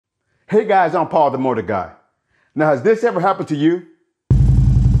Hey guys, I'm Paul the Motor Guy. Now, has this ever happened to you?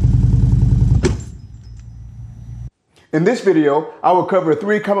 In this video, I will cover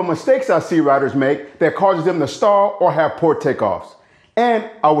 3 common mistakes I see riders make that causes them to stall or have poor takeoffs. And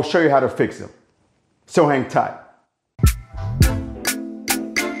I will show you how to fix them. So hang tight.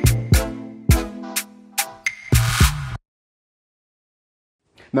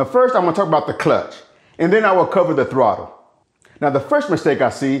 Now first, I'm going to talk about the clutch, and then I will cover the throttle. Now the first mistake I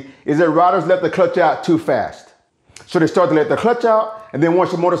see is that riders let the clutch out too fast. So they start to let the clutch out, and then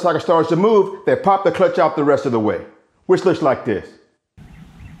once the motorcycle starts to move, they pop the clutch out the rest of the way, which looks like this.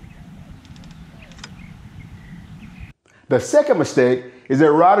 The second mistake is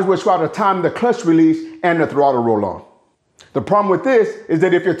that riders will try to time the clutch release and the throttle roll on. The problem with this is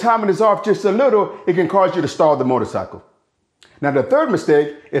that if your timing is off just a little, it can cause you to stall the motorcycle. Now the third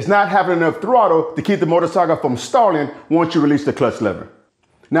mistake is not having enough throttle to keep the motorcycle from stalling once you release the clutch lever.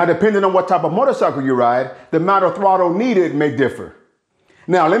 Now depending on what type of motorcycle you ride, the amount of throttle needed may differ.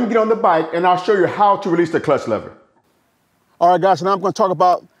 Now let me get on the bike and I'll show you how to release the clutch lever. All right guys, so now I'm going to talk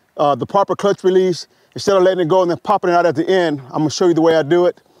about the proper clutch release. Instead of letting it go and then popping it out at the end, I'm going to show you the way I do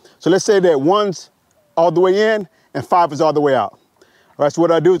it. So let's say that 1's all the way in and 5 is all the way out. All right, so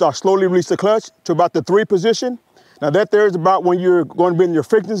what I do is I'll slowly release the clutch to about the 3 position. Now that there is about when you're going to be in your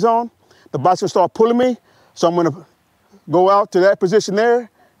friction zone. The bike's going to start pulling me. So I'm going to go out to that position there.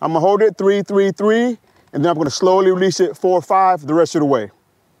 I'm going to hold it 3, 3, 3, and then I'm going to slowly release it 4, 5 the rest of the way.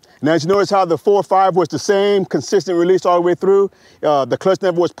 Now, as you notice how the 4, 5 was the same consistent release all the way through. The clutch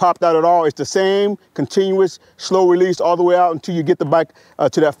never was popped out at all. It's the same continuous slow release all the way out until you get the bike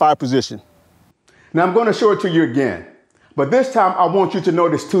to that 5 position. Now I'm going to show it to you again, but this time I want you to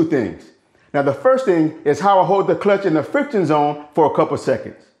notice 2 things. Now the first thing is how I hold the clutch in the friction zone for a couple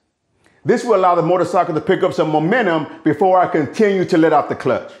seconds. This will allow the motorcycle to pick up some momentum before I continue to let out the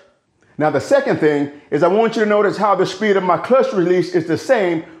clutch. Now the second thing is I want you to notice how the speed of my clutch release is the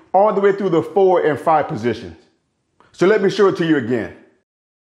same all the way through the 4 and 5 positions. So let me show it to you again.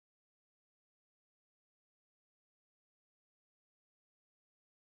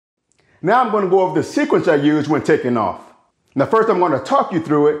 Now I'm going to go over the sequence I use when taking off. Now first I'm going to talk you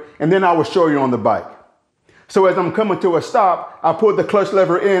through it and then I will show you on the bike. So as I'm coming to a stop, I pull the clutch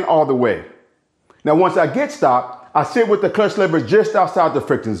lever in all the way. Now once I get stopped, I sit with the clutch lever just outside the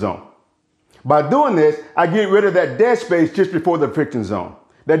friction zone. By doing this, I get rid of that dead space just before the friction zone.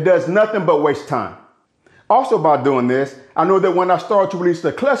 That does nothing but waste time. Also by doing this, I know that when I start to release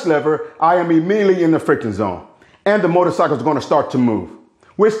the clutch lever, I am immediately in the friction zone and the motorcycle is going to start to move,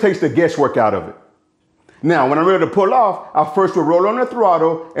 which takes the guesswork out of it. Now, when I'm ready to pull off, I first will roll on the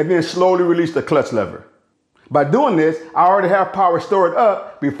throttle and then slowly release the clutch lever. By doing this, I already have power stored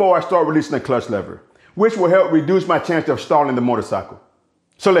up before I start releasing the clutch lever, which will help reduce my chance of stalling the motorcycle.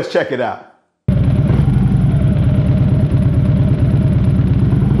 So let's check it out.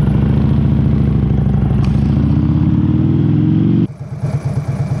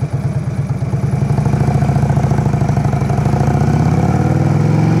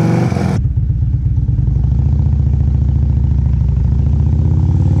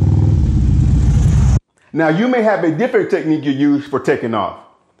 Now, you may have a different technique you use for taking off,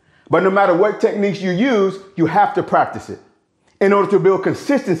 but no matter what techniques you use, you have to practice it in order to build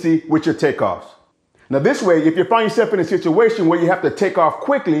consistency with your takeoffs. Now, this way, if you find yourself in a situation where you have to take off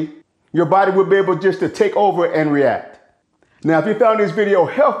quickly, your body will be able just to take over and react. Now, if you found this video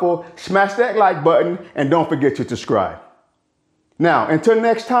helpful, smash that like button and don't forget to subscribe. Now, until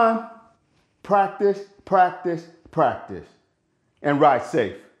next time, practice, practice, practice, and ride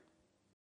safe.